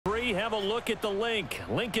we have a look at the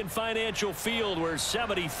Lincoln Financial Field, where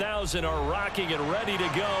 70,000 are rocking and ready to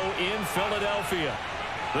go in Philadelphia.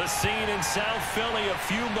 The scene in South Philly a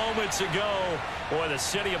few moments ago. Boy, the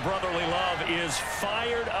city of brotherly love is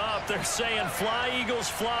fired up. They're saying, "Fly, Eagles,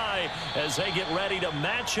 fly," as they get ready to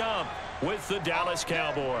match up with the Dallas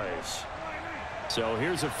Cowboys. So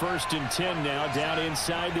here's a 1st and 10 now, down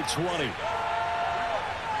inside the 20.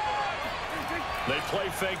 They play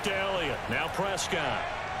fake to Elliott. Now Prescott.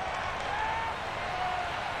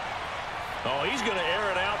 Oh, he's going to air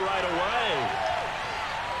it out right away.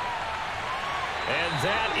 And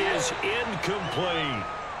that is incomplete.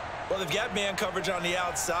 Well, they've got man coverage on the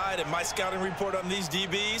outside, and my scouting report on these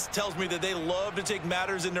DBs tells me that they love to take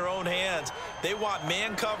matters in their own hands. They want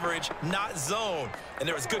man coverage, not zone. And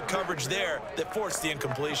there was good coverage there that forced the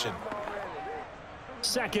incompletion.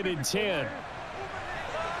 2nd and 10.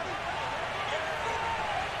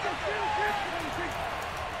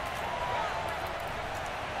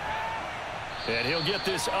 And he'll get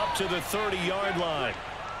this up to the 30-yard line.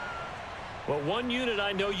 Well, one unit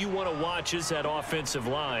I know you want to watch is that offensive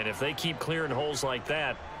line. If they keep clearing holes like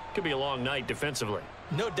that, it could be a long night defensively.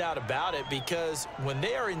 No doubt about it, because when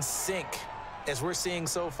they are in sync, as we're seeing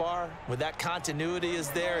so far, when that continuity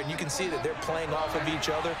is there and you can see that they're playing off of each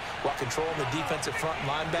other while controlling the defensive front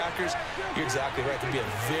linebackers, you're exactly right. It could be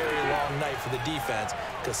a very long night for the defense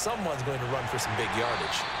because someone's going to run for some big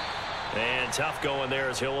yardage. And tough going there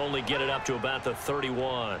as he'll only get it up to about the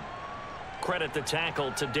 31. Credit the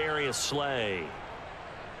tackle to Darius Slay.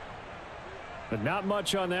 But not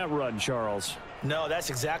much on that run, Charles. No, that's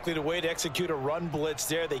exactly the way to execute a run blitz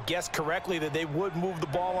there. They guessed correctly that they would move the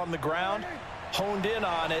ball on the ground, honed in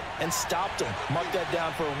on it, and stopped them. Marked that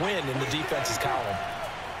down for a win in the defense's column.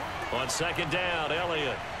 On 2nd down,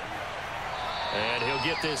 Elliott. And he'll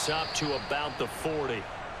get this up to about the 40.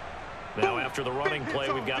 Now, after the running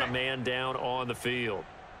play, we've got a man down on the field.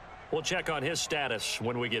 We'll check on his status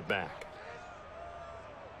when we get back.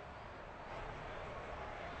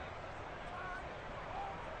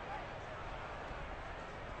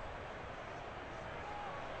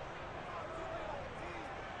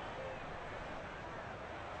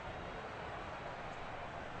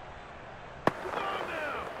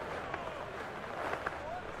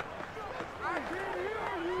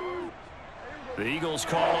 The Eagles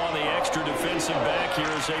call on the extra defensive back here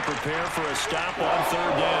as they prepare for a stop on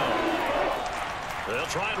 3rd down. They'll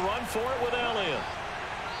try and run for it with Elliott.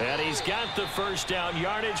 And he's got the 1st down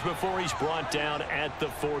yardage before he's brought down at the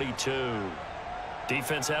 42.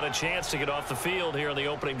 Defense had a chance to get off the field here in the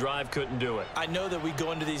opening drive, couldn't do it. I know that we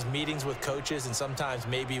go into these meetings with coaches, and sometimes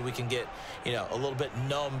maybe we can get, a little bit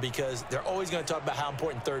numb because they're always going to talk about how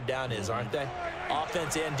important 3rd down is, aren't they?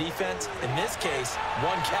 Offense and defense. In this case,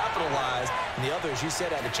 one capitalized, and the other, as you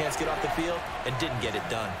said, had a chance to get off the field and didn't get it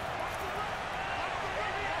done.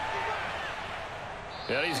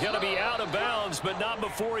 And he's going to be out of bounds, but not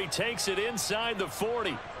before he takes it inside the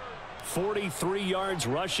 40. 43 yards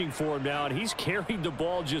rushing for him now, and he's carried the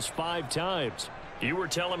ball just 5 times. You were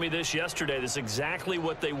telling me this yesterday. This is exactly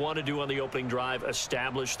what they want to do on the opening drive,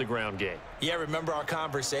 establish the ground game. Yeah, remember our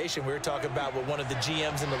conversation? We were talking about what one of the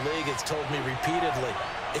GMs in the league has told me repeatedly.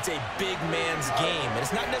 It's a big man's game, and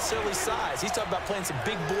it's not necessarily size. He's talking about playing some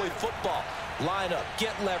big boy football. Line up,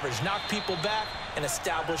 get leverage, knock people back, and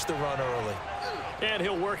establish the run early. And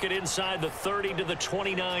he'll work it inside the 30 to the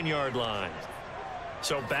 29-yard line.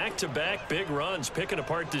 So back-to-back big runs, picking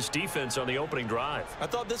apart this defense on the opening drive. I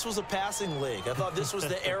thought this was a passing league. I thought this was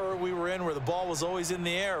the era we were in where the ball was always in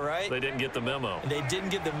the air, right? They didn't get the memo. And they didn't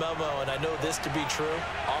get the memo, and I know this to be true.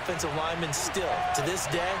 Offensive linemen still, to this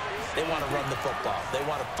day, they want to run the football. They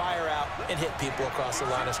want to fire out and hit people across the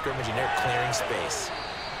line of scrimmage, and they're clearing space.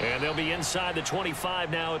 And they'll be inside the 25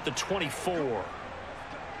 now at the 24.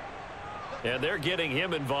 And they're getting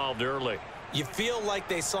him involved early. You feel like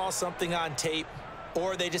they saw something on tape,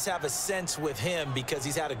 or they just have a sense with him because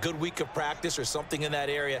he's had a good week of practice or something in that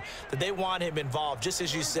area that they want him involved. Just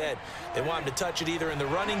as you said, they want him to touch it either in the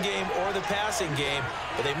running game or the passing game,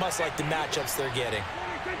 but they must like the matchups they're getting.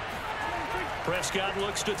 Prescott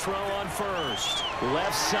looks to throw on 1st.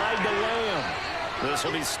 Left side to Lamb. This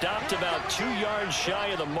will be stopped about 2 yards shy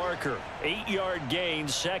of the marker. 8-yard gain,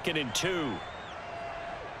 2nd and 2.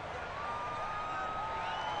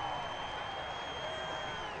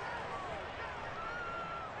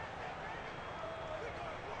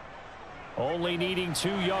 Only needing 2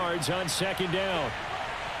 yards on 2nd down.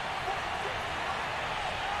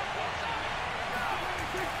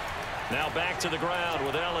 Now back to the ground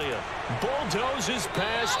with Elliott. Bulldozes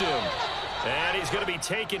past him. And he's going to be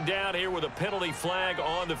taken down here with a penalty flag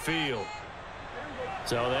on the field.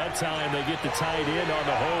 So that time they get the tight end on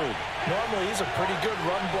the hold. Normally he's a pretty good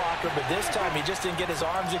run blocker, but this time he just didn't get his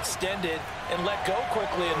arms extended and let go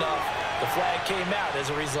quickly enough. The flag came out as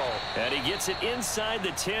a result. And he gets it inside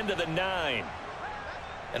the 10 to the 9.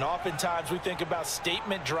 And oftentimes we think about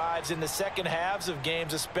statement drives in the second halves of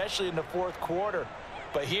games, especially in the fourth quarter.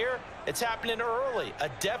 But here, it's happening early, a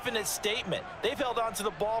definite statement. They've held on to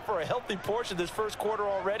the ball for a healthy portion of this first quarter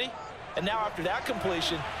already. And now after that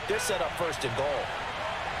completion, they're set up first and goal.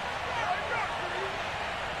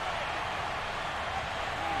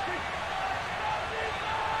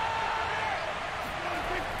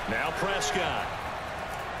 Now Prescott.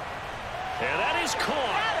 And that is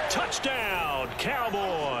caught. Touchdown,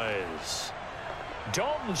 Cowboys.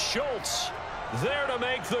 Dalton Schultz there to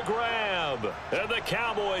make the grab. And the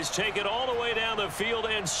Cowboys take it all the way down the field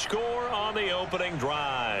and score on the opening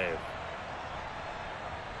drive.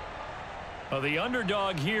 The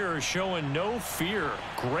underdog here showing no fear.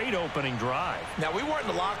 Great opening drive. Now, we weren't in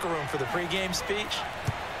the locker room for the pregame speech,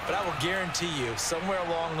 but I will guarantee you somewhere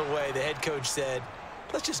along the way the head coach said,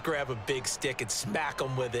 let's just grab a big stick and smack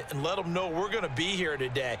them with it and let them know we're going to be here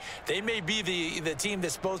today. They may be the team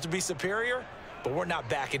that's supposed to be superior, but we're not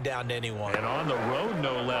backing down to anyone. And on the road,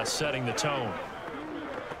 no less, setting the tone.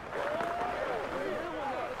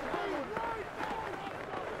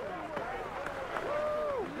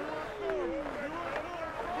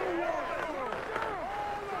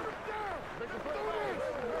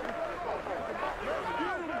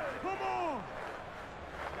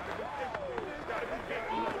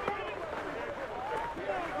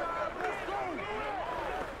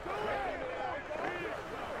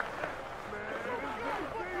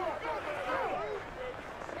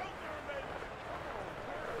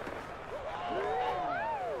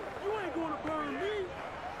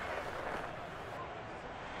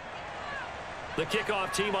 The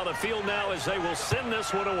kickoff team on the field now as they will send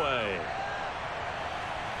this one away.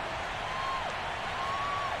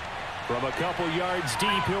 From a couple yards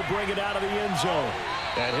deep, he'll bring it out of the end zone.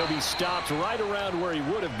 And he'll be stopped right around where he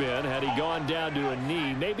would have been had he gone down to a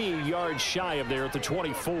knee, maybe a yard shy of there at the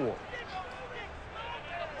 24.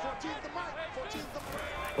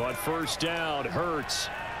 But first down, Hurts.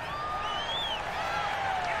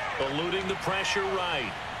 Eluding the pressure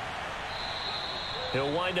right.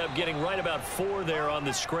 He'll wind up getting right about 4 there on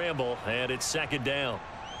the scramble, and it's second down.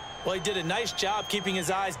 Well, he did a nice job keeping his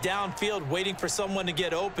eyes downfield, waiting for someone to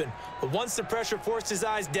get open. But once the pressure forced his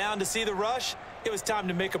eyes down to see the rush, it was time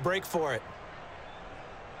to make a break for it.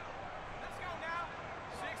 Let's go now.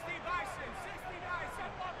 60 Bison, 60 Bison.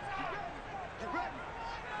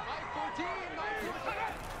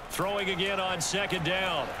 Throwing again on second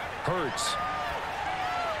down. Hurts.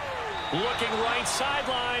 Looking right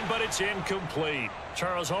sideline, but it's incomplete.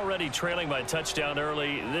 Charles, already trailing by a touchdown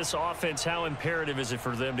early. This offense, how imperative is it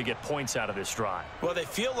for them to get points out of this drive? Well, they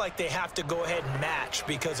feel like they have to go ahead and match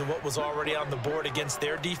because of what was already on the board against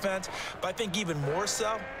their defense. But I think even more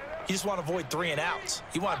so, you just want to avoid 3 and outs.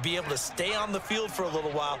 You want to be able to stay on the field for a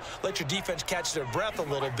little while, let your defense catch their breath a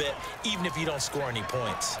little bit, even if you don't score any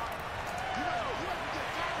points.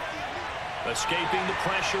 Escaping the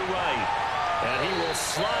pressure right. And he will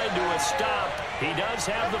slide to a stop. He does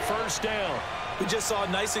have the first down. We just saw a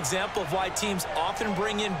nice example of why teams often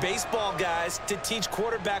bring in baseball guys to teach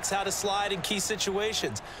quarterbacks how to slide in key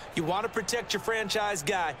situations. You want to protect your franchise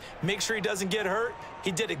guy. Make sure he doesn't get hurt.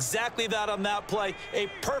 He did exactly that on that play. A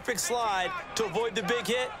perfect slide to avoid the big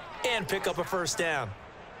hit and pick up a first down.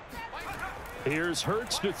 Here's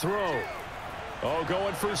Hurts to throw. Oh,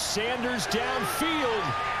 going for Sanders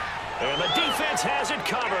downfield. And the defense has it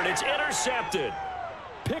covered. It's intercepted.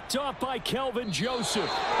 Picked off by Kelvin Joseph.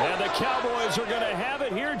 And the Cowboys are going to have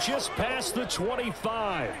it here just past the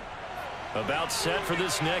 25. About set for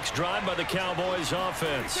this next drive by the Cowboys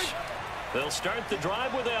offense. They'll start the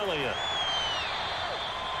drive with Elliott.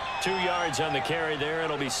 2 yards on the carry there.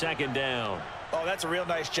 It'll be second down. Oh, that's a real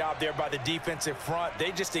nice job there by the defensive front.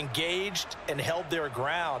 They just engaged and held their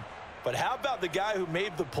ground. But how about the guy who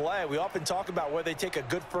made the play? We often talk about whether they take a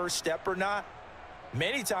good first step or not.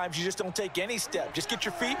 Many times you just don't take any step. Just get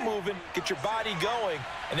your feet moving, get your body going,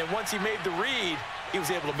 and then once he made the read, he was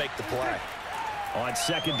able to make the play. On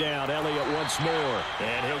second down, Elliott once more.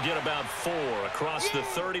 And he'll get about 4 across the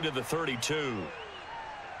 30 to the 32.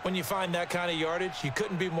 When you find that kind of yardage, you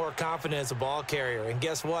couldn't be more confident as a ball carrier. And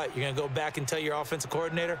guess what? You're going to go back and tell your offensive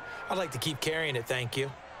coordinator, I'd like to keep carrying it, thank you.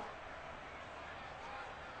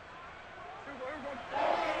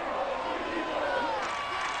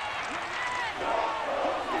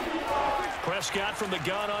 Prescott from the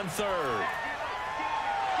gun on third.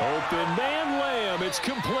 Open man Lamb. It's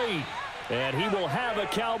complete. And he will have a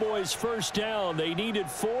Cowboys first down. They needed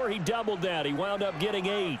 4. He doubled that. He wound up getting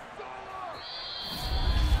 8.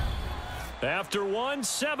 After 1,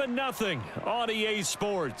 7-0 on EA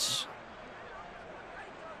Sports.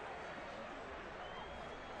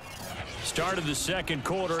 Start of the second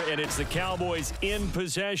quarter, and it's the Cowboys in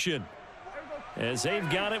possession as they've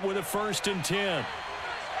got it with a 1st and 10.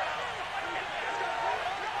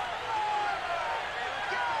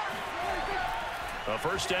 A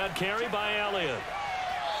first down carry by Elliott.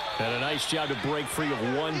 And a nice job to break free of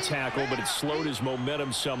 1 tackle, but it slowed his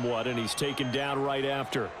momentum somewhat, and he's taken down right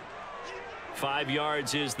after. 5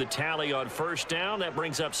 yards is the tally on first down. That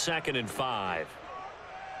brings up 2nd and 5.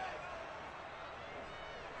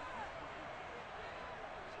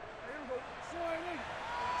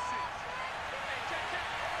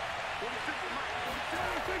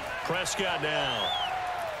 Prescott now.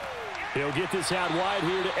 He'll get this out wide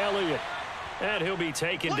here to Elliott. And he'll be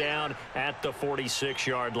taken down at the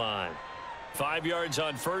 46-yard line. 5 yards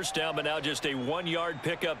on first down, but now just a 1-yard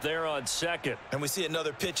pickup there on second. And we see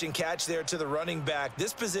another pitch and catch there to the running back.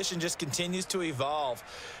 This position just continues to evolve.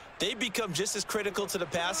 They become just as critical to the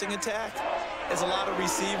passing attack as a lot of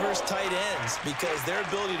receivers, tight ends, because their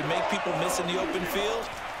ability to make people miss in the open field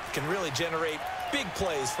can really generate big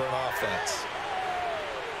plays for an offense.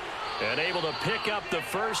 And able to pick up the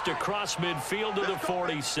first across midfield to the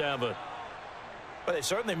 47. But they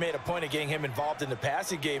certainly made a point of getting him involved in the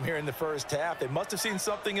passing game here in the first half. They must have seen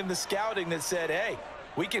something in the scouting that said, hey,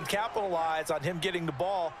 we can capitalize on him getting the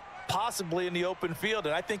ball possibly in the open field.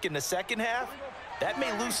 And I think in the second half, that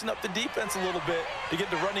may loosen up the defense a little bit to get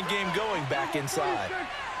the running game going back inside.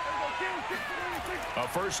 A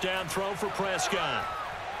first down throw for Prescott.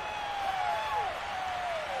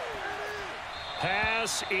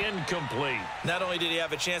 Pass incomplete. Not only did he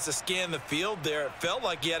have a chance to scan the field there, it felt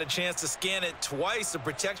like he had a chance to scan it twice. The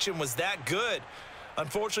protection was that good.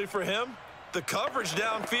 Unfortunately for him, the coverage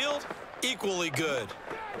downfield, equally good.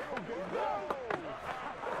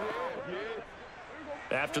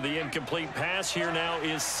 After the incomplete pass, here now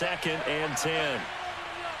is 2nd and 10.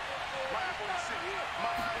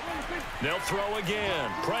 They'll throw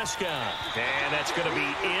again. Prescott. And that's going to be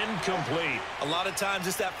incomplete. A lot of times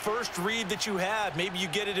it's that first read that you had. Maybe you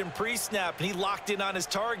get it in pre-snap, and he locked in on his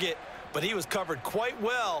target, but he was covered quite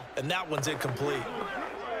well, and that one's incomplete.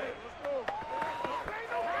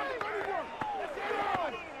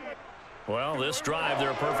 Well, this drive,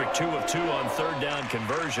 they're a perfect 2 of 2 on third down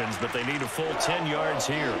conversions, but they need a full 10 yards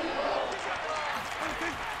here.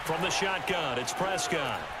 From the shotgun, it's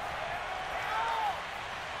Prescott.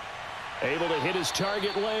 Able to hit his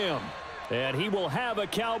target, Lamb. And he will have a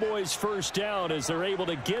Cowboys first down as they're able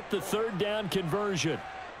to get the third down conversion.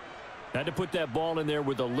 Had to put that ball in there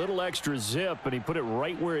with a little extra zip, and he put it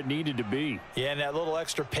right where it needed to be. Yeah, and that little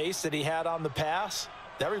extra pace that he had on the pass,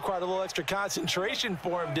 that required a little extra concentration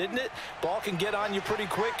for him, didn't it? Ball can get on you pretty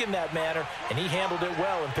quick in that manner, and he handled it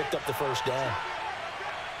well and picked up the first down.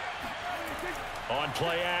 On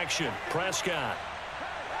play action, Prescott.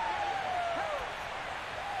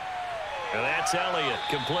 And that's Elliott,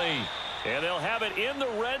 complete. And they'll have it in the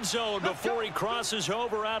red zone before he crosses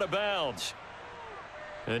over out of bounds.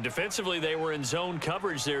 And defensively, they were in zone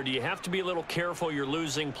coverage there. Do you have to be a little careful? You're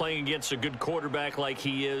losing, playing against a good quarterback like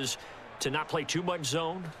he is, to not play too much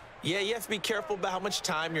zone? Yeah, you have to be careful about how much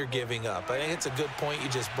time you're giving up. I think it's a good point you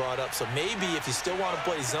just brought up. So maybe if you still want to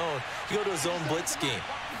play zone, you go to a zone blitz scheme.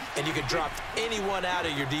 And you can drop anyone out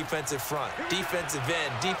of your defensive front, defensive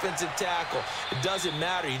end, defensive tackle. It doesn't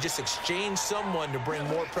matter. You just exchange someone to bring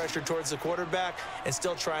more pressure towards the quarterback and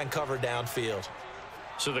still try and cover downfield.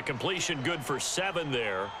 So the completion good for 7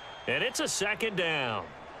 there. And it's a second down.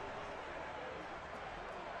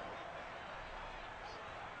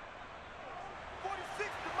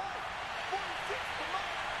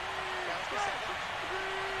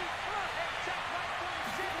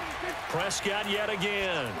 Prescott yet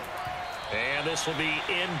again. And this will be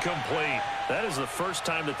incomplete. That is the first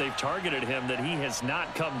time that they've targeted him that he has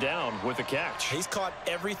not come down with a catch. He's caught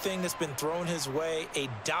everything that's been thrown his way. A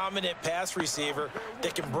dominant pass receiver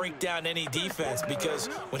that can break down any defense, because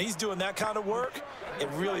when he's doing that kind of work, it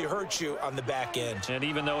really hurts you on the back end. And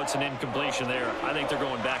even though it's an incompletion there, I think they're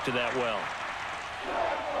going back to that well.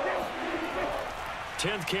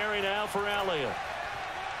 10th carry now for Elliott.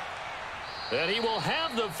 And he will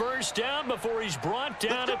have the first down before he's brought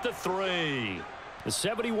down at the 3. The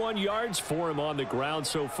 71 yards for him on the ground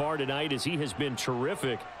so far tonight, as he has been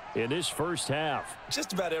terrific in this first half.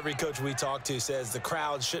 Just about every coach we talk to says the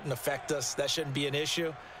crowd shouldn't affect us. That shouldn't be an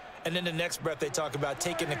issue. And then the next breath they talk about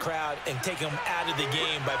taking the crowd and taking them out of the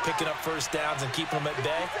game by picking up first downs and keeping them at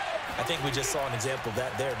bay. I think we just saw an example of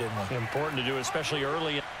that there, didn't we? Important to do, especially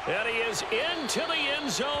early. And he is into the end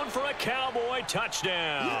zone for a Cowboy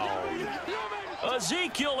touchdown.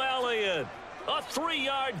 Ezekiel Elliott, a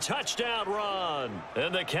 3-yard touchdown run.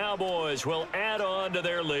 And the Cowboys will add on to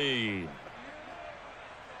their lead.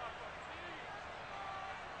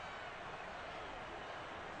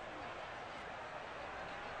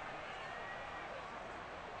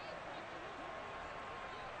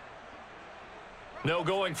 No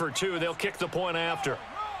going for 2. They'll kick the point after.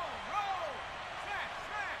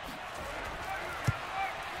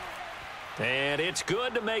 And it's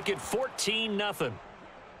good to make it 14-0.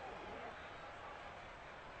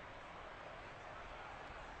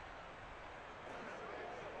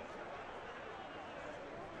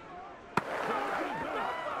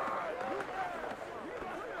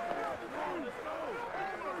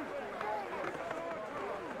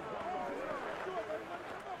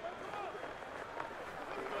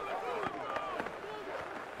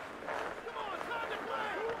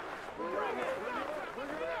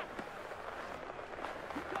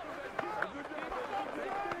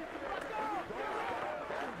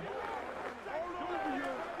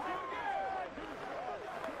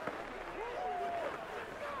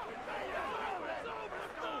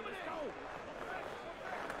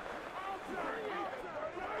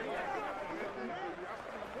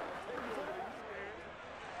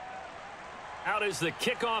 Out is the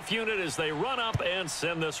kickoff unit as they run up and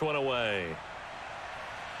send this one away.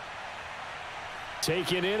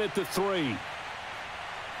 Taken in at the 3.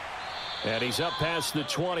 And he's up past the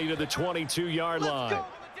 20 to the 22-yard line.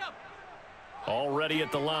 Already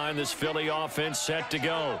at the line, this Philly offense set to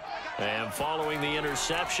go. And following the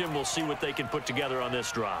interception, we'll see what they can put together on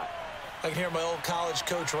this drive. I can hear my old college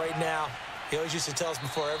coach right now. He always used to tell us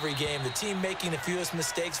before every game, the team making the fewest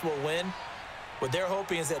mistakes will win. What they're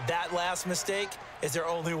hoping is that that last mistake is their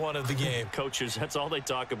only one of the game. Coaches, that's all they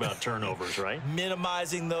talk about, turnovers, right?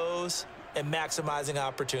 Minimizing those and maximizing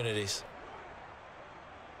opportunities.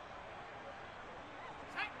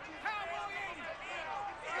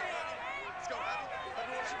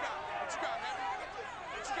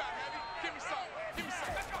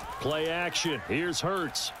 Play action. Here's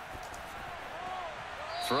Hurts.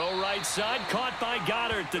 Throw right side, caught by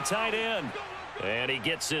Goddard, the tight end. And he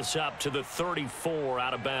gets this up to the 34,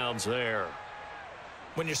 out of bounds there.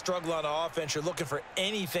 When you're struggling on offense, you're looking for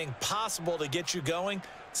anything possible to get you going.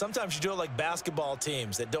 Sometimes you do it like basketball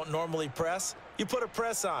teams that don't normally press. You put a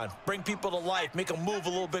press on, bring people to life, make them move a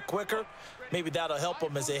little bit quicker. Maybe that'll help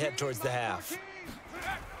them as they head towards the half.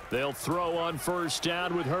 They'll throw on first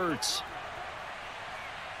down with Hurts.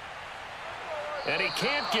 And he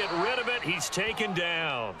can't get rid of it. He's taken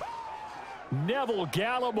down. Neville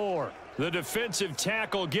Gallimore, the defensive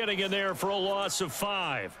tackle, getting in there for a loss of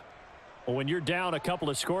 5. Well, when you're down a couple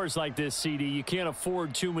of scores like this, CD, you can't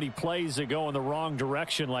afford too many plays that go in the wrong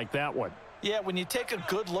direction like that one. Yeah, when you take a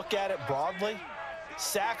good look at it broadly,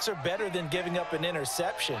 sacks are better than giving up an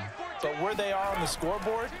interception. But where they are on the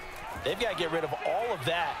scoreboard, they've got to get rid of all of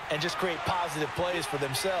that and just create positive plays for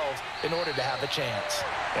themselves in order to have a chance.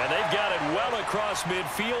 And they've got it well across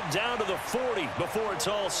midfield down to the 40 before it's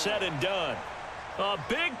all said and done. A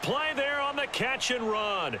big play there on the catch and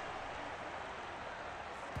run.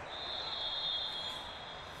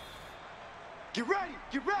 Get ready,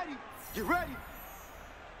 get ready, get ready.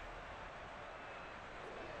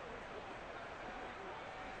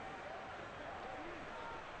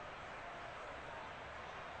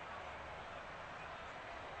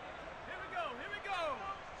 Here we go.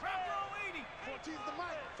 Trap roll 80. 14's the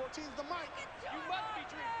mic, 14's the mic. You must be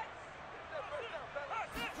dreaming.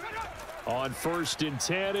 On 1st and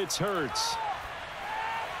 10, it's Hurts.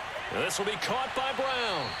 This will be caught by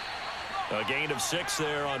Brown. A gain of 6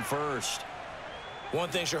 there on 1st. One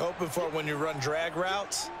thing you're hoping for when you run drag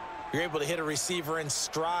routes, you're able to hit a receiver in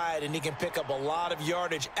stride, and he can pick up a lot of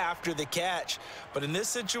yardage after the catch. But in this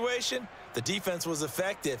situation, the defense was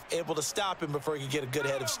effective, able to stop him before he could get a good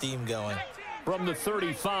head of steam going. From the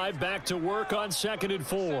 35, back to work on 2nd and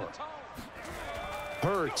 4.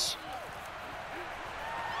 Hurts.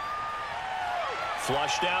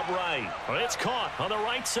 Flushed out right. It's caught on the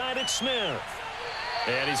right side at Smith.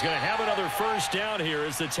 And he's going to have another first down here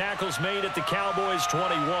as the tackle's made at the Cowboys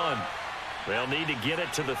 21. They'll need to get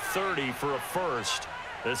it to the 30 for a first.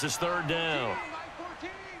 This is 3rd down.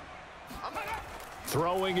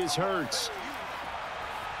 Throwing is Hurts.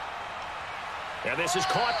 And this is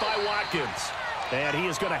caught by Watkins. And he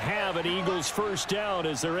is going to have an Eagles first down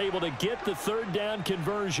as they're able to get the 3rd down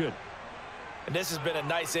conversion. And this has been a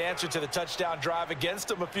nice answer to the touchdown drive against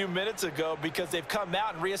them a few minutes ago because they've come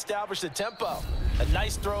out and reestablished the tempo. A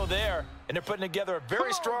nice throw there, and they're putting together a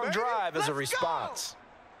very strong drive as a response.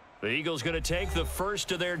 The Eagles going to take the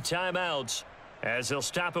first of their timeouts as they'll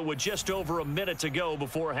stop it with just over a minute to go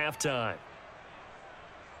before halftime.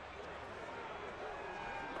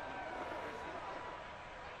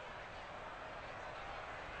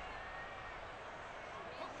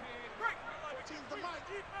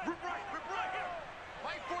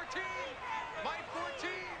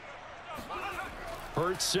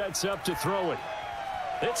 Hurts sets up to throw it.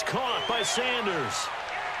 It's caught by Sanders.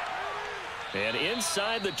 And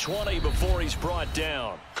inside the 20 before he's brought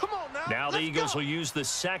down. Come on now. Now the Eagles will use the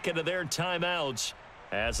second of their timeouts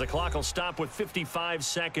as the clock will stop with 55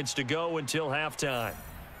 seconds to go until halftime.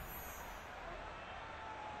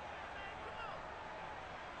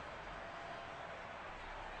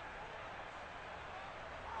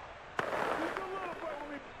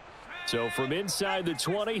 So from inside the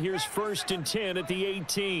 20, here's 1st and 10 at the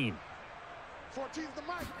 18. 14's the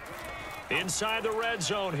mic. Inside the red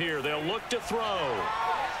zone here, they'll look to throw.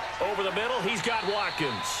 Over the middle, he's got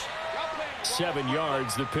Watkins. 7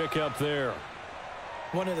 yards the pick up there.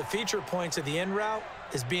 One of the feature points of the in route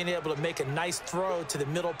is being able to make a nice throw to the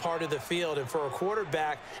middle part of the field. And for a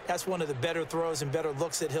quarterback, that's one of the better throws and better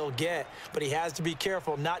looks that he'll get. But he has to be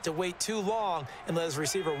careful not to wait too long and let his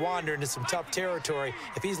receiver wander into some tough territory.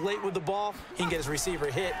 If he's late with the ball, he can get his receiver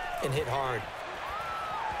hit and hit hard.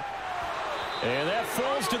 And that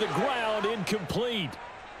falls to the ground, incomplete.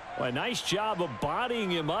 Well, a nice job of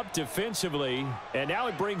bodying him up defensively. And now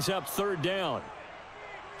it brings up 3rd down.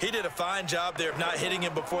 He did a fine job there of not hitting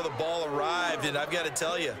him before the ball arrived, and I've got to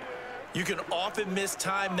tell you, you can often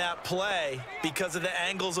mistime that play because of the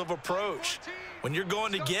angles of approach. When you're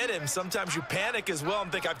going to get him, sometimes you panic as well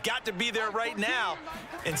and think, I've got to be there right now.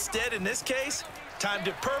 Instead, in this case, timed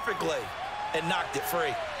it perfectly and knocked it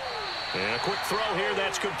free. And a quick throw here,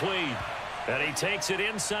 that's complete. And he takes it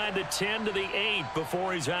inside the 10 to the 8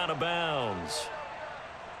 before he's out of bounds.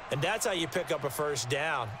 And that's how you pick up a 1st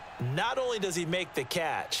down. Not only does he make the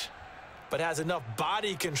catch, but has enough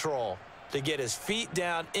body control to get his feet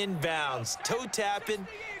down inbounds, toe tapping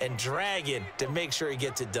and dragging to make sure he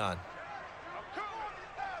gets it done.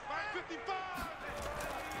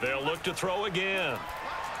 They'll look to throw again.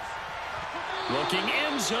 Looking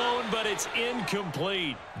end zone, but it's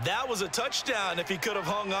incomplete. That was a touchdown if he could have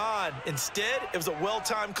hung on. Instead, it was a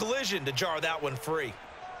well-timed collision to jar that one free.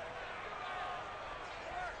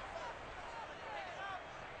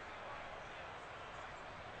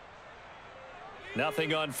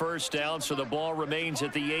 Nothing on 1st down, so the ball remains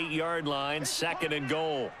at the 8-yard line, 2nd and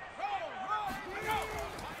goal.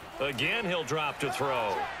 Again, he'll drop to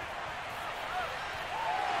throw.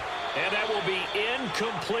 And that will be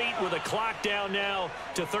incomplete with a clock down now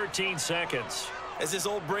to 13 seconds. As his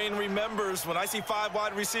old brain remembers, when I see 5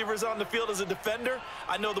 wide receivers on the field as a defender,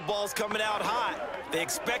 I know the ball's coming out hot. They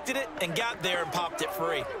expected it and got there and popped it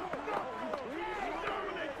free.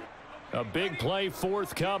 A big play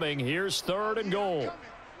forthcoming. Here's 3rd and goal.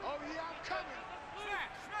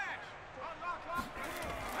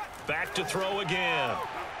 Back to throw again.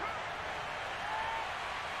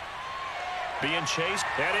 Being chased,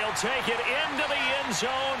 and he'll take it into the end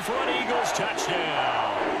zone for an Eagles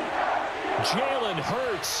touchdown. Jalen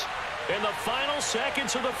Hurts in the final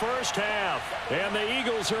seconds of the 1st half. And the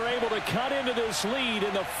Eagles are able to cut into this lead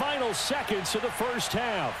in the final seconds of the 1st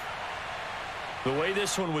half. The way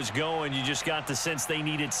this one was going, you just got the sense they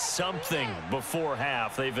needed something before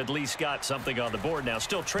half. They've at least got something on the board now.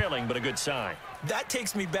 Still trailing, but a good sign. That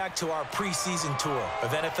takes me back to our preseason tour of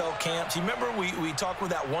NFL camps. You remember we talked with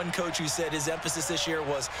that one coach who said his emphasis this year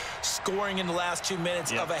was scoring in the last 2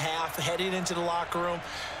 minutes of a half, heading into the locker room.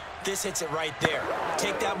 This hits it right there.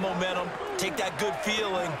 Take that momentum, take that good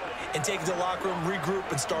feeling, and take it to the locker room, regroup,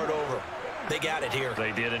 and start over. They got it here.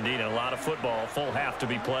 They did indeed. A lot of football, full half to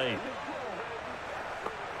be played.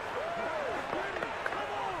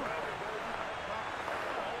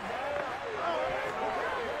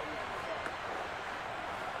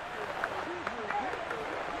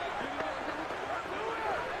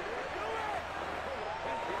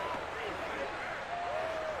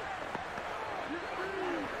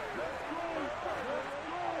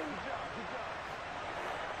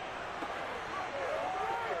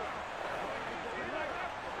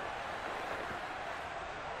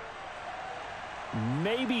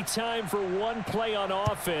 Maybe time for one play on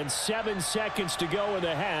offense. 7 seconds to go in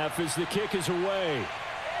the half as the kick is away.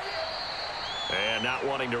 And not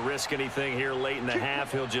wanting to risk anything here late in the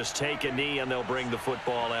half, he'll just take a knee, and they'll bring the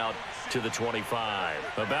football out to the 25.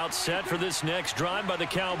 About set for this next drive by the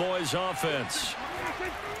Cowboys offense.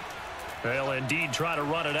 They'll indeed try to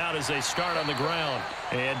run it out as they start on the ground.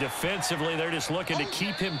 And defensively, they're just looking to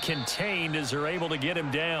keep him contained as they're able to get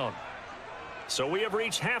him down. So we have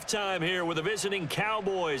reached halftime here with the visiting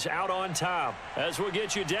Cowboys out on top. As we'll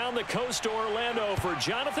get you down the coast to Orlando for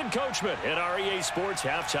Jonathan Coachman at our EA Sports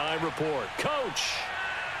Halftime Report. Coach!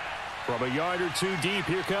 From a yard or two deep,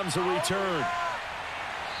 here comes a return.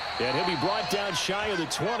 And he'll be brought down shy of the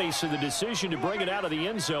 20, so the decision to bring it out of the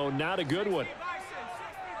end zone, not a good one.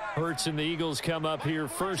 Hurts and the Eagles come up here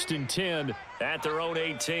 1st and 10 at their own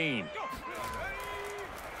 18.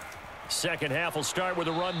 Second half will start with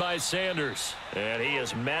a run by Sanders. And he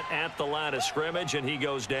is met at the line of scrimmage, and he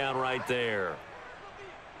goes down right there.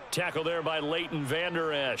 Tackle there by Leighton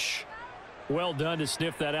Vander Esch. Well done to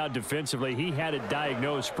sniff that out defensively. He had it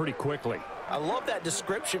diagnosed pretty quickly. I love that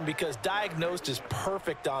description because diagnosed is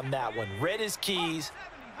perfect on that one. Read his keys,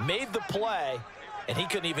 made the play, and he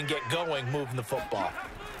couldn't even get going moving the football.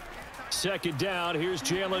 Second down, here's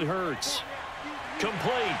Jalen Hurts.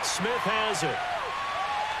 Complete, Smith has it.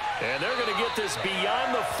 And they're going to get this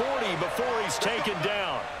beyond the 40 before he's taken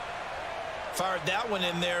down. Fired that one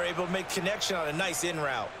in there, able to make connection on a nice in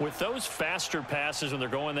route. With those faster passes when they're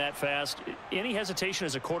going that fast, any hesitation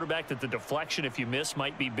as a quarterback that the deflection, if you miss,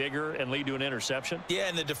 might be bigger and lead to an interception? Yeah,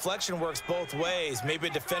 and the deflection works both ways. Maybe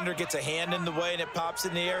a defender gets a hand in the way and it pops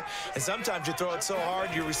in the air. And sometimes you throw it so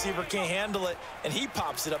hard your receiver can't handle it, and he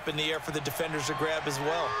pops it up in the air for the defenders to grab as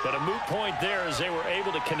well. But a moot point there as they were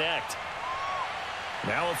able to connect.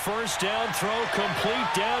 Now a first down throw, complete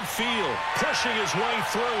downfield. Pushing his way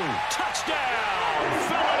through. Touchdown,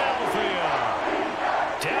 Philadelphia.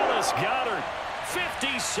 Dallas Goedert,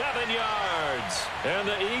 57 yards. And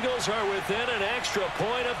the Eagles are within an extra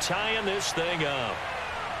point of tying this thing up.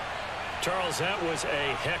 Charles, that was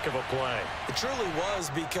a heck of a play. It truly was,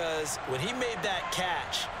 because when he made that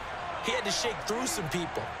catch, he had to shake through some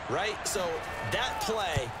people, right? So that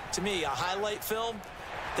play, to me, a highlight film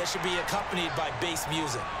that should be accompanied by bass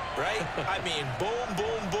music, right? I mean, boom,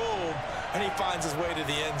 boom, boom, and he finds his way to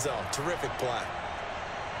the end zone. Terrific play.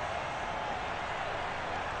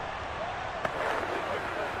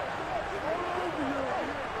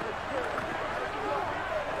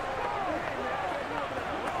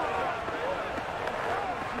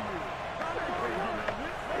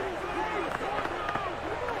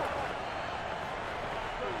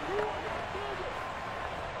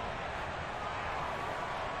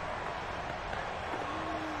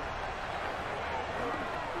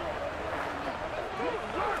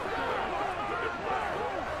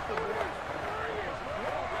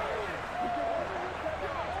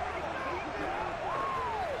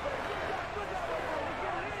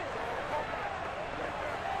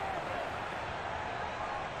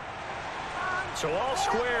 So all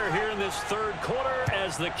square here in this third quarter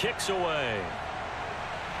as the kick's away.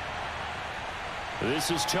 This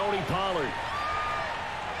is Tony Pollard.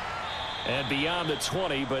 And beyond the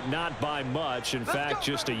 20, but not by much. In fact,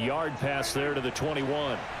 just a yard pass there to the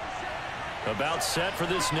 21. About set for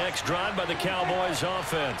this next drive by the Cowboys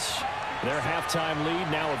offense. Their halftime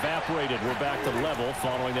lead now evaporated. We're back to level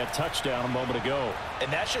following that touchdown a moment ago.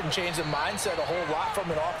 And that shouldn't change the mindset a whole lot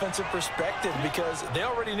from an offensive perspective, because they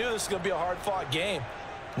already knew this was going to be a hard-fought game.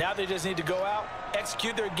 Now they just need to go out,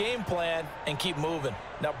 execute their game plan, and keep moving.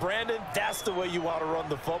 Now, Brandon, that's the way you want to run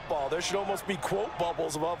the football. There should almost be quote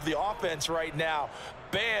bubbles above the offense right now.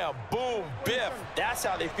 Bam, boom, biff. That's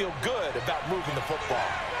how they feel good about moving the football.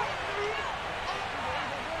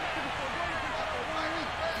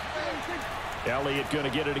 Elliott going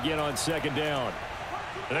to get it again on second down.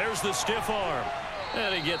 There's the stiff arm.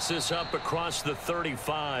 And he gets this up across the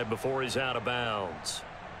 35 before he's out of bounds.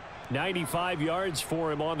 95 yards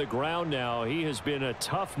for him on the ground now. He has been a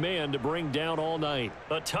tough man to bring down all night.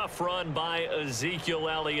 A tough run by Ezekiel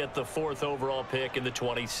Elliott, the 4th overall pick in the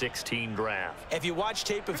 2016 draft. If you watch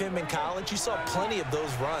tape of him in college, you saw plenty of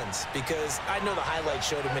those runs, because I know the highlights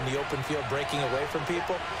showed him in the open field breaking away from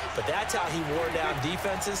people, but that's how he wore down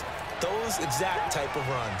defenses, those exact type of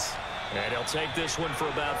runs. And he'll take this one for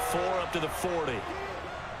about 4 up to the 40.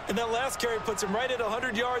 And that last carry puts him right at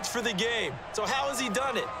 100 yards for the game. So how has he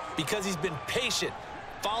done it? Because he's been patient,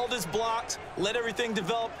 followed his blocks, let everything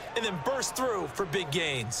develop, and then burst through for big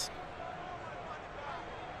gains.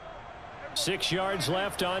 6 yards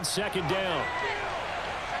left on second down.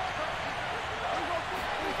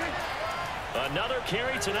 Another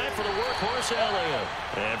carry tonight for the workhorse Elliott.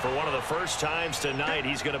 And for one of the first times tonight,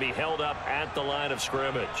 he's going to be held up at the line of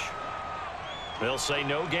scrimmage. They'll say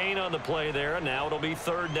no gain on the play there, and now it'll be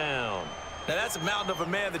third down. Now, that's a mountain of a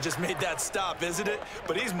man that just made that stop, isn't it?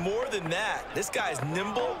 But he's more than that. This guy's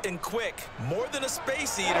nimble and quick. More than a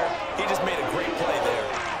space eater. He just made a great play there.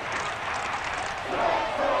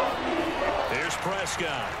 Here's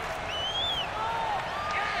Prescott.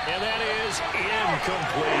 And that is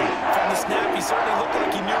incomplete. From the snap, he certainly looked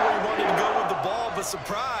like he knew where he wanted to go with the ball, but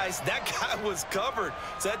surprise, that guy was covered.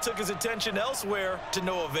 So that took his attention elsewhere to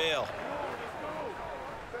no avail.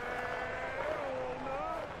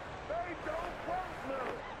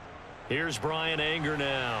 Here's Brian Anger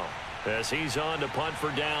now as he's on to punt for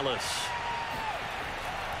Dallas.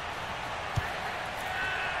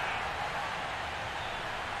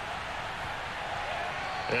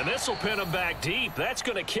 And this will pin him back deep. That's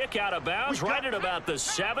going to kick out of bounds right at about the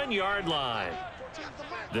 7-yard line.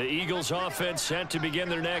 The Eagles offense set to begin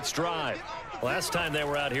their next drive. Last time they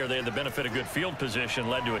were out here, they had the benefit of good field position,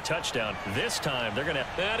 led to a touchdown. This time, they're going to...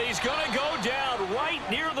 And he's going to go down right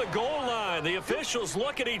near the goal line. The officials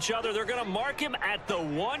look at each other. They're going to mark him at the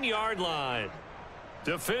 1-yard line.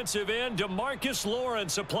 Defensive end DeMarcus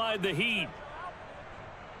Lawrence applied the heat.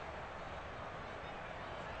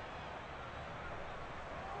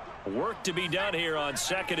 Work to be done here on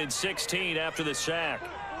 2nd and 16 after the sack.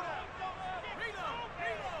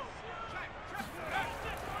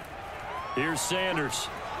 Here's Sanders.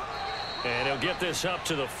 And he'll get this up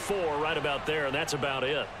to the 4 right about there, and that's about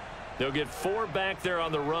it. They'll get 4 back there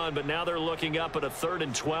on the run, but now they're looking up at a 3rd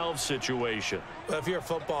and 12 situation. Well, if you're a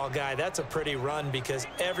football guy, that's a pretty run because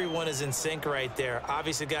everyone is in sync right there.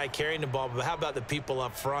 Obviously, the guy carrying the ball, but how about the people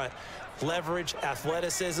up front? Leverage,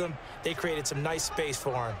 athleticism, they created some nice space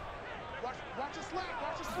for him. Watch his flag,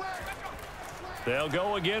 watch his flag. They'll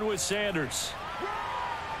go again with Sanders.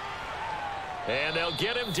 And they'll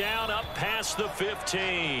get him down up past the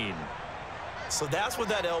 15. So that's what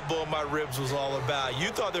that elbow in my ribs was all about. You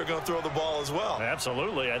thought they were going to throw the ball as well.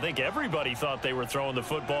 Absolutely. I think everybody thought they were throwing the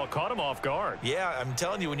football, caught him off guard. Yeah, I'm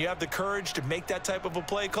telling you, when you have the courage to make that type of a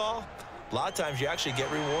play call, a lot of times you actually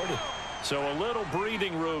get rewarded. So a little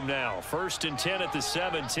breathing room now. 1st and 10 at the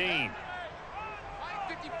 17.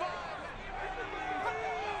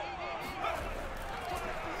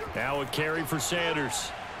 Now a carry for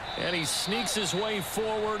Sanders. And he sneaks his way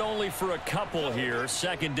forward only for a couple here.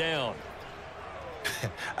 2nd down.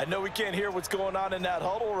 I know we can't hear what's going on in that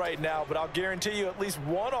huddle right now, but I'll guarantee you at least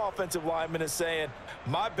one offensive lineman is saying,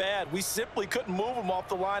 my bad, we simply couldn't move them off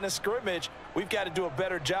the line of scrimmage. We've got to do a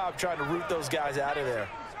better job trying to root those guys out of there.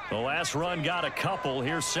 The last run got a couple.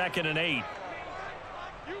 Here's 2nd and 8.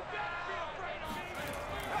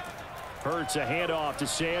 Hurts a handoff to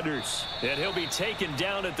Sanders. And he'll be taken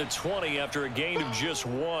down at the 20 after a gain of just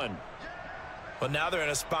 1. But now they're in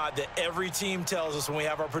a spot that every team tells us when we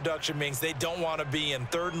have our production meetings they don't want to be in,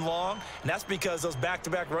 3rd and long. And that's because those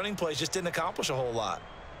back-to-back running plays just didn't accomplish a whole lot.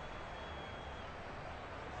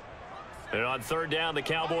 And on 3rd down, the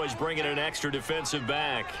Cowboys bring in an extra defensive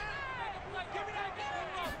back.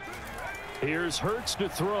 Here's Hurts to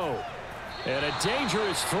throw. And a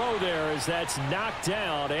dangerous throw there as that's knocked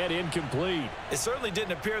down and incomplete. It certainly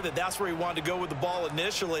didn't appear that that's where he wanted to go with the ball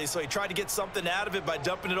initially, so he tried to get something out of it by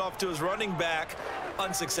dumping it off to his running back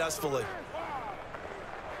unsuccessfully.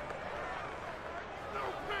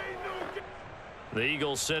 The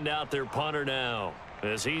Eagles send out their punter now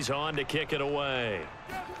as he's on to kick it away.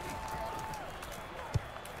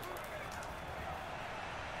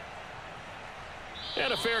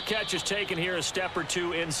 And a fair catch is taken here, a step or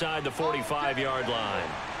two inside the 45-yard line.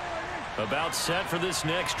 About set for this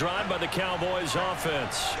next drive by the Cowboys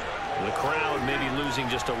offense. The crowd maybe losing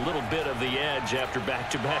just a little bit of the edge after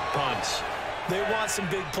back-to-back punts. They want some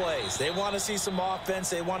big plays. They want to see some offense.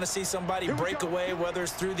 They want to see somebody break away, whether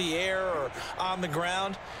it's through the air or on the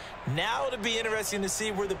ground. Now it'll be interesting to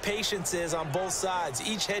see where the patience is on both sides.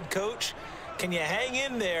 Each head coach, can you hang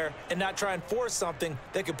in there and not try and force something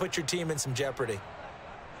that could put your team in some jeopardy?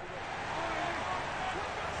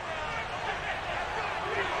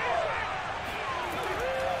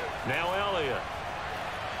 Now Elliott.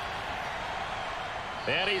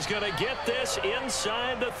 And he's going to get this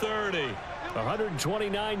inside the 30.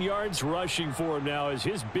 129 yards rushing for him now as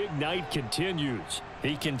his big night continues.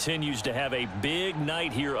 He continues to have a big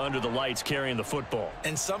night here under the lights carrying the football.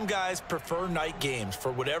 And some guys prefer night games.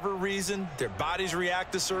 For whatever reason, their bodies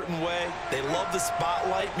react a certain way. They love the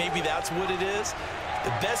spotlight. Maybe that's what it is.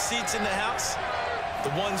 The best seats in the house,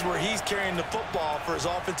 the ones where he's carrying the football for his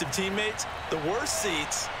offensive teammates. The worst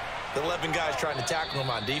seats, the 11 guys trying to tackle him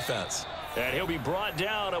on defense. And he'll be brought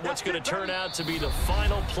down on what's going to turn out to be the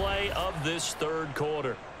final play of this 3rd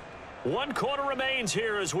quarter. 1 quarter remains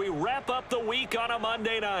here as we wrap up the week on a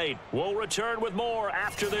Monday night. We'll return with more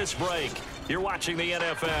after this break. You're watching the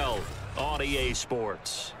NFL on EA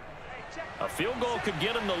Sports. A field goal could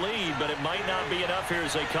get them the lead, but it might not be enough here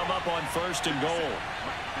as they come up on 1st and goal.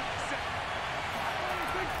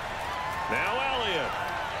 Now Elliott.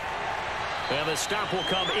 And the stop will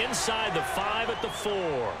come inside the 5 at the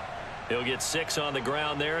 4. He'll get 6 on the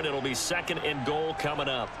ground there, and it'll be 2nd and goal coming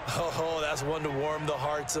up. Oh, that's one to warm the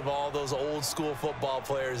hearts of all those old school football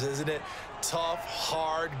players, isn't it? Tough,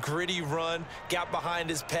 hard, gritty run, got behind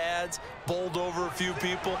his pads, bowled over a few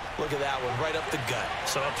people. Look at that one, right up the gut.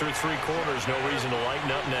 So up through 3 quarters, no reason to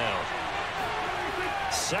lighten up now.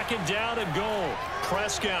 2nd down and goal.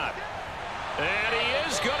 Prescott. And he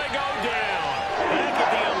is going to go down. Back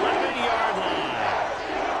at the 11-yard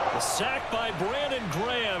line. A sack by Brandon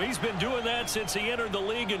Graham. He's been doing that since he entered the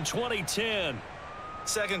league in 2010.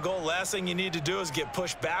 2nd goal, last thing you need to do is get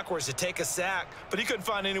pushed backwards to take a sack. But he couldn't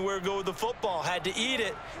find anywhere to go with the football. Had to eat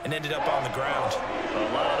it and ended up on the ground.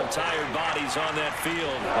 A lot of tired bodies on that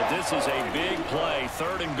field. But this is a big play.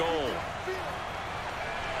 3rd and goal.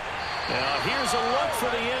 Now here's a look for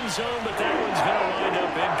the end zone, but that one's going to wind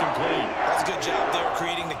up incomplete. That's a good job there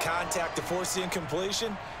creating the contact to force the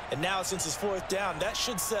incompletion. And now since it's 4th down, that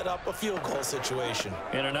should set up a field goal situation.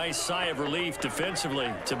 And a nice sigh of relief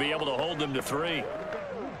defensively to be able to hold them to 3.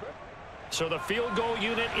 So the field goal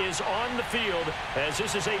unit is on the field as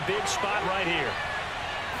this is a big spot right here.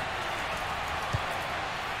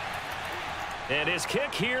 And his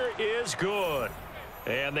kick here is good.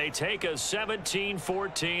 And they take a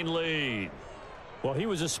 17-14 lead. Well, he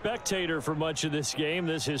was a spectator for much of this game.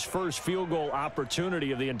 This is his first field goal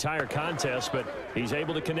opportunity of the entire contest, but he's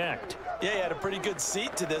able to connect. Yeah, he had a pretty good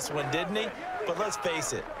seat to this one, didn't he? But let's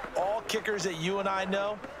face it, all kickers that you and I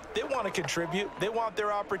know, they want to contribute. They want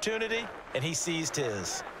their opportunity, and he seized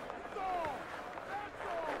his.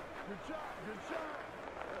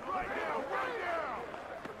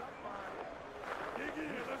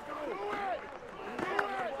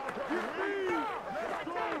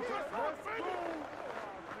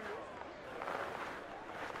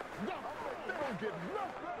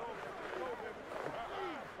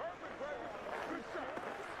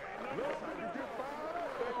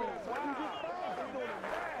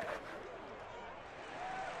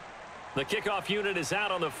 The kickoff unit is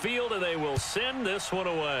out on the field, and they will send this one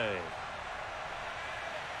away.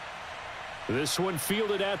 This one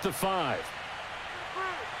fielded at the 5.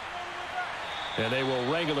 And they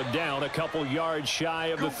will wrangle it down a couple yards shy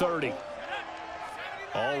of the 30.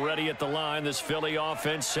 Already at the line, this Philly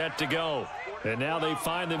offense set to go. And now they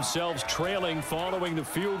find themselves trailing following the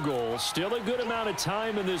field goal. Still a good amount of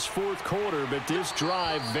time in this 4th quarter, but this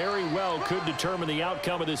drive very well could determine the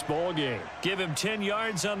outcome of this ball game. Give him 10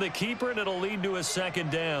 yards on the keeper, and it'll lead to a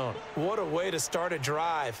 2nd down. What a way to start a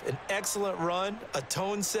drive. An excellent run, a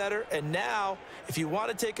tone setter, and now if you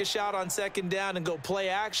want to take a shot on 2nd down and go play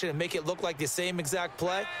action and make it look like the same exact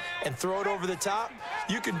play and throw it over the top,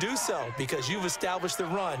 you can do so because you've established the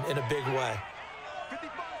run in a big way.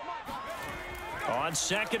 On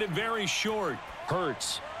 2nd and very short,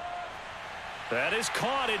 Hurts. That is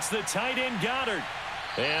caught. It's the tight end Goddard.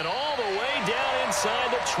 And all the way down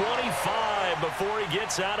inside the 25 before he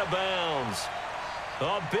gets out of bounds.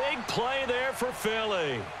 A big play there for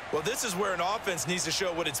Philly. Well, this is where an offense needs to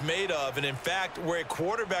show what it's made of, and in fact, where a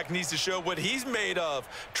quarterback needs to show what he's made of,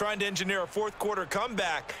 trying to engineer a 4th quarter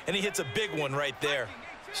comeback, and he hits a big one right there.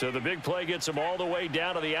 So the big play gets them all the way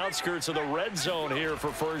down to the outskirts of the red zone here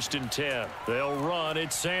for 1st and 10. They'll run.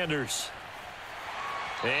 It's Sanders.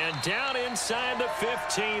 And down inside the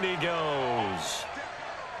 15 he goes.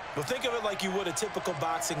 Well, think of it like you would a typical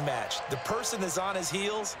boxing match. The person is on his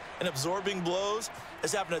heels and absorbing blows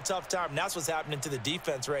is having a tough time. And that's what's happening to the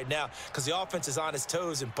defense right now because the offense is on his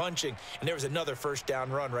toes and punching. And there was another 1st down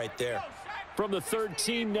run right there. From the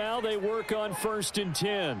 13 now, they work on 1st and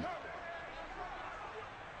 10.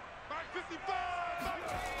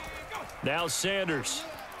 Now Sanders.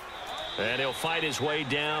 And he'll fight his way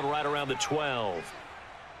down right around the 12.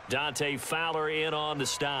 Dante Fowler in on the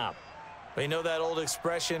stop. Well, you know that old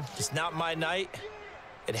expression, it's not my night?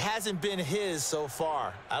 It hasn't been his so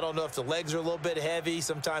far. I don't know if the legs are a little bit heavy.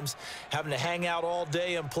 Sometimes having to hang out all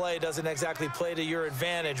day and play doesn't exactly play to your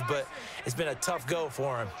advantage, but it's been a tough go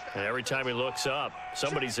for him. And every time he looks up,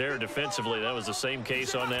 somebody's there defensively. That was the same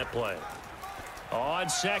case on that play. On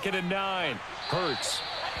 2nd and 9, Hurts.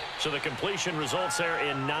 So the completion results there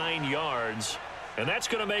in 9 yards. And that's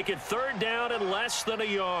going to make it 3rd down and less than a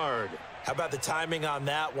yard. How about the timing on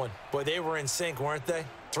that one? Boy, they were in sync, weren't they?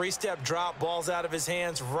 3-step drop, balls out of his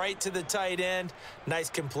hands, right to the tight end.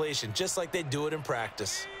 Nice completion, just like they do it in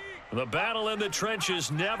practice. The battle in the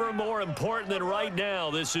trenches never more important than right now.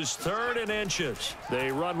 This is 3rd and inches.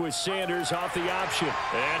 They run with Sanders off the option.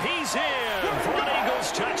 And he's in for an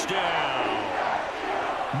Eagles touchdown.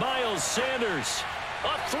 Miles Sanders,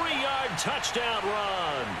 a 3-yard touchdown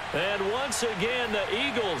run. And once again, the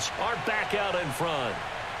Eagles are back out in front.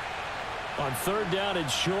 On 3rd down and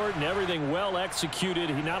short and everything well executed,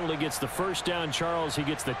 he not only gets the first down, Charles, he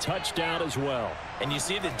gets the touchdown as well. And you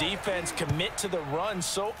see the defense commit to the run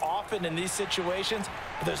so often in these situations,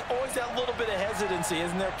 but there's always that little bit of hesitancy,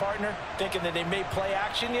 isn't there, partner? Thinking that they may play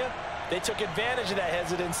action you. They took advantage of that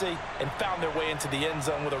hesitancy and found their way into the end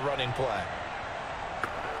zone with a running play.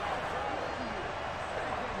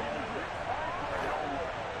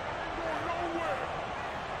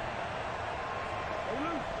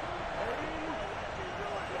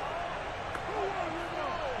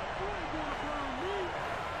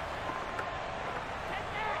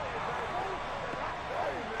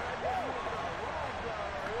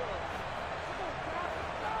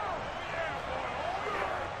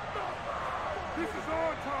 This is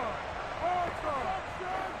our time. Our time.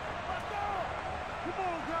 Come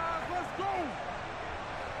on, guys. Let's go.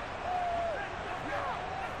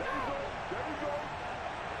 There you go. There you go.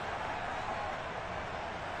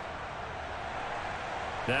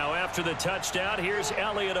 Now after the touchdown, here's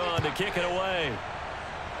Elliott on to kick it away.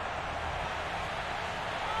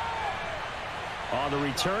 On the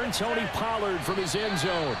return, Tony Pollard from his end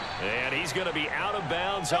zone. And he's going to be out of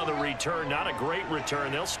bounds on the return. Not a great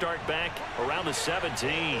return. They'll start back around the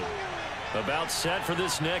 17. About set for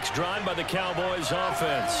this next drive by the Cowboys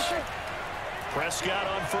offense. Prescott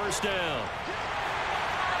on 1st down.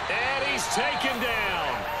 And he's taken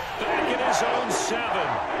down. Back in his own 7.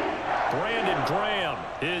 Brandon Graham,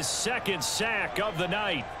 his 2nd sack of the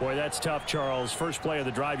night. Boy, that's tough, Charles. First play of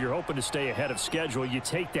the drive, you're hoping to stay ahead of schedule. You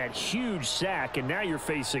take that huge sack, and now you're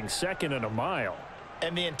facing 2nd and a mile.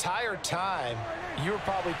 And the entire time, you were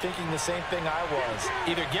probably thinking the same thing I was.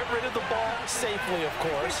 Either get rid of the ball safely, of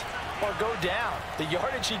course, or go down. The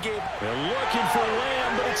yardage he gave. They're looking for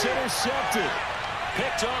Lamb, but it's intercepted.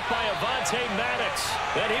 Picked off by Avonte Maddox.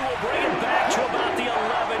 Then he will bring it back to about the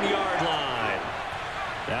 11-yard line.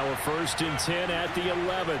 Now we're 1st and 10 at the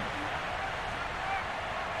 11.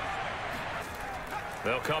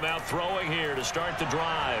 They'll come out throwing here to start the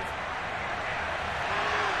drive.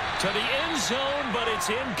 To the end zone, but it's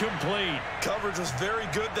incomplete. Coverage was very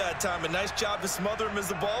good that time. A nice job to smother him as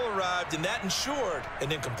the ball arrived, and that ensured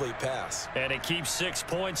an incomplete pass. And it keeps 6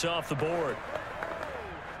 points off the board.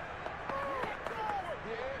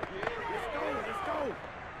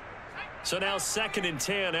 So now 2nd and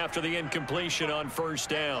 10 after the incompletion on 1st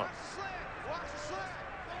down.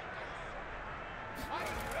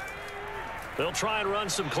 They'll try and run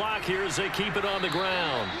some clock here as they keep it on the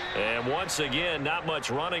ground. And once again, not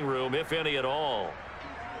much running room, if any at all.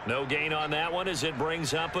 No gain on that one as it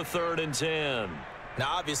brings up a 3rd and 10. Now,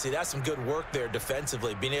 obviously, that's some good work there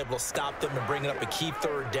defensively, being able to stop them and bringing up a key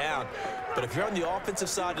 3rd down. But if you're on the offensive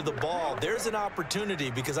side of the ball, there's an opportunity,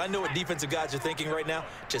 because I know what defensive guys are thinking right now.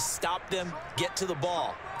 Just stop them, get to the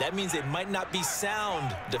ball. That means they might not be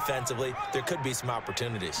sound defensively. There could be some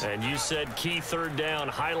opportunities. And you said key 3rd down.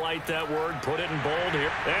 Highlight that word. Put it in bold here.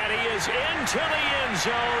 And he is into the end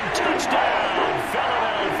zone. Touchdown,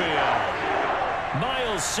 Philadelphia.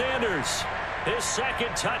 Miles Sanders, his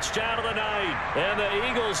 2nd touchdown of the night. And the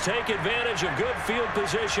Eagles take advantage of good field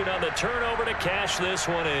position on the turnover to cash this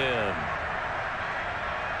one in.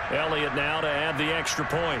 Elliott now to add the extra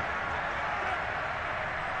point.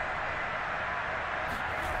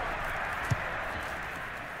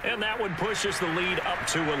 And that one pushes the lead up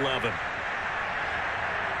to 11.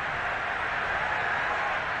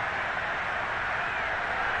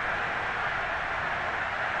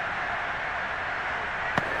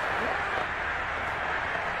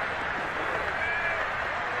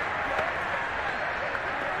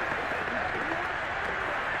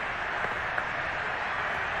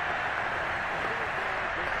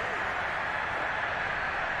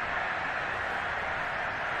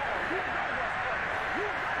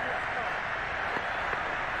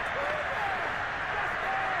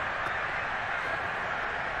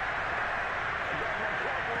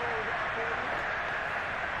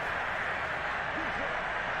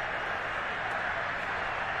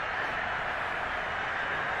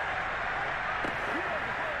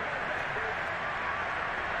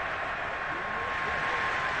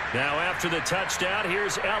 Now after the touchdown,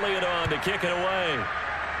 here's Elliott on to kick it away.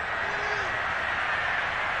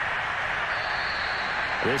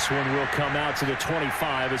 This one will come out to the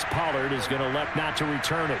 25 as Pollard is going to elect not to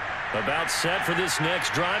return it. About set for this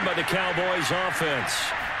next drive by the Cowboys offense.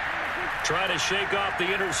 Trying to shake off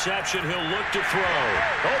the interception. He'll look to throw.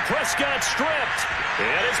 Oh, Prescott stripped.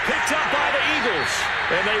 And it's picked up by the Eagles.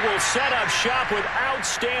 And they will set up shop with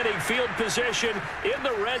outstanding field position in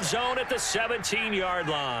the red zone at the 17-yard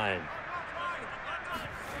line.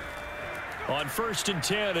 On 1st and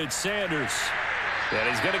 10, it's Sanders. And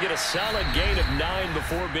he's going to get a solid gain of 9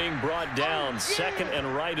 before being brought down. 2nd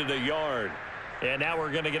and right at a yard. And now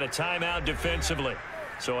we're going to get a timeout defensively.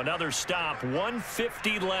 So another stop,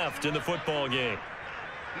 1:50 left in the football game.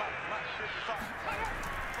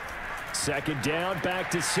 2nd down,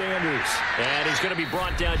 back to Sanders. And he's going to be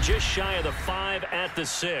brought down just shy of the 5 at the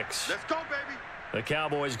 6. Let's go, baby. The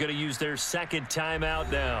Cowboys going to use their 2nd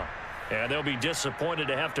timeout now. And they'll be disappointed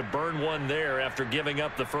to have to burn one there after giving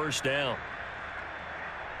up the 1st down.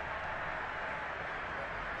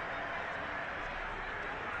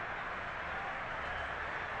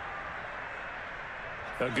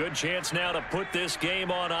 A good chance now to put this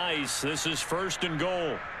game on ice. This is 1st and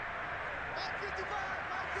goal.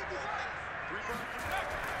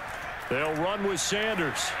 They'll run with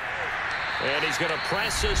Sanders. And he's going to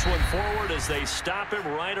press this one forward as they stop him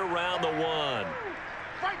right around the 1.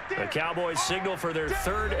 The Cowboys signal for their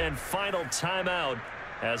 3rd and final timeout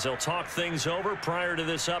as they'll talk things over prior to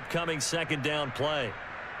this upcoming 2nd down play.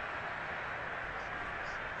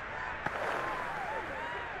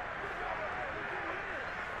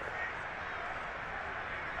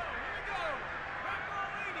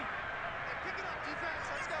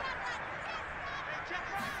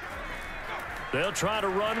 They'll try to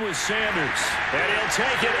run with Sanders. And he'll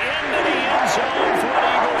take it into the end zone for an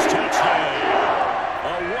Eagles touchdown.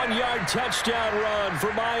 A 1-yard touchdown run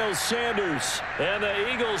for Miles Sanders. And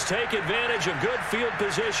the Eagles take advantage of good field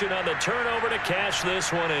position on the turnover to cash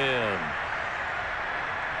this one in.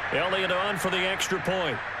 Elliott on for the extra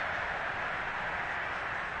point.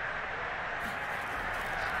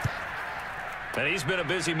 And he's been a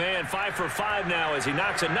busy man, 5 for 5 now as he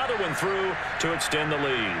knocks another one through to extend the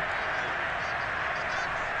lead.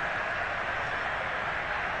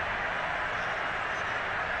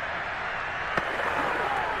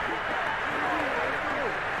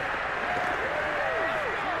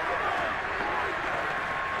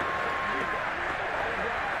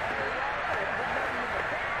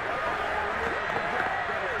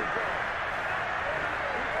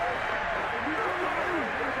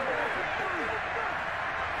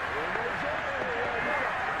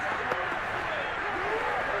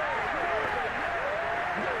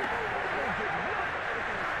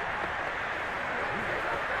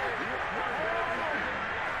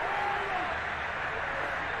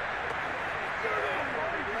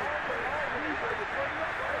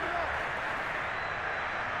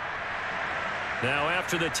 Now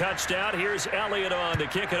after the touchdown, here's Elliott on to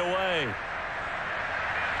kick it away.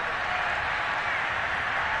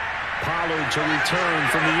 Pollard to return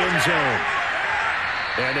from the end zone.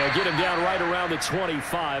 And they'll get him down right around the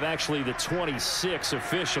 25, actually the 26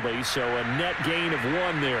 officially, so a net gain of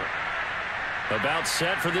 1 there. About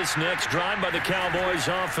set for this next drive by the Cowboys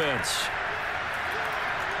offense.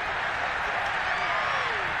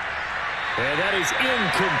 And that is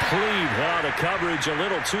incomplete. Wow, the coverage a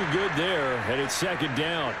little too good there, and it's 2nd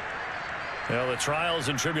down. Well, the trials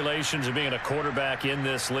and tribulations of being a quarterback in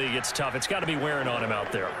this league, it's tough. It's got to be wearing on him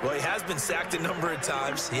out there. Well, he has been sacked a number of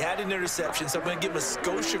times. He had an interception, so I'm going to give him a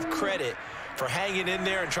skosh of credit for hanging in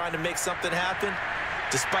there and trying to make something happen,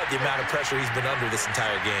 despite the amount of pressure he's been under this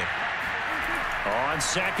entire game. On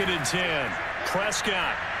 2nd and 10,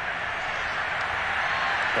 Prescott.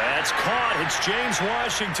 That's caught. It's James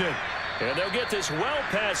Washington. And they'll get this well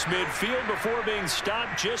past midfield before being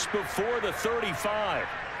stopped just before the 35.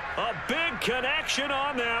 A big connection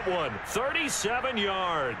on that one. 37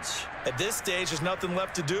 yards. At this stage, there's nothing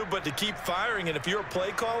left to do but to keep firing. And if you're a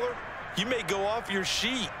play caller, you may go off your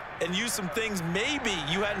sheet and use some things maybe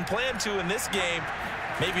you hadn't planned to in this game.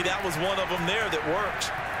 Maybe that was one of them there that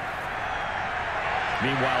worked.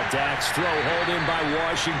 Meanwhile, Dak's throw hauled in by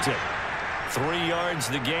Washington. 3 yards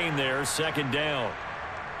the gain there, 2nd down.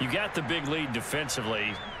 You got the big lead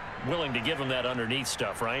defensively, willing to give them that underneath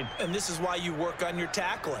stuff, right? And this is why you work on your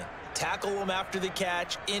tackling. Tackle them after the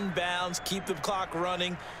catch, inbounds, keep the clock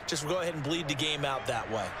running. Just go ahead and bleed the game out that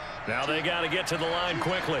way. Now they got to get to the line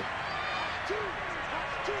quickly.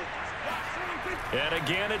 And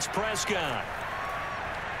again, it's Prescott.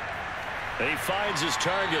 He finds his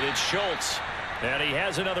target. It's Schultz. And he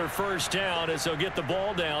has another 1st down as they'll get the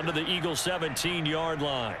ball down to the Eagles' 17-yard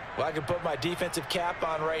line. Well, I can put my defensive cap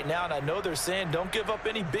on right now, and I know they're saying don't give up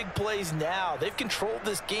any big plays now. They've controlled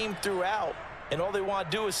this game throughout. and all they want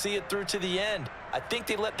to do is see it through to the end. I think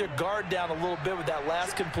they let their guard down a little bit with that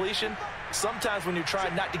last completion. Sometimes when you're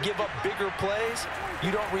trying not to give up bigger plays,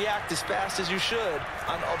 you don't react as fast as you should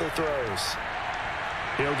on other throws.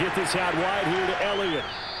 He'll get this out wide here to Elliott.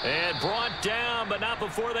 And brought down, but not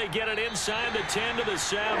before they get it inside the 10 to the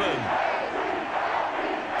 7.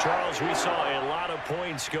 Charles, we saw a lot of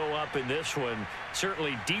points go up in this one.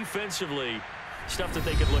 Certainly defensively, stuff that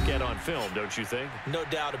they could look at on film, don't you think? No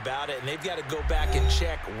doubt about it, and they've got to go back and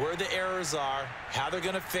check where the errors are, how they're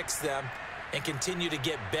going to fix them, and continue to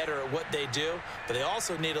get better at what they do. But they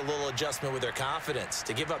also need a little adjustment with their confidence.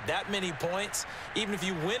 To give up that many points, even if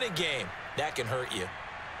you win a game, that can hurt you.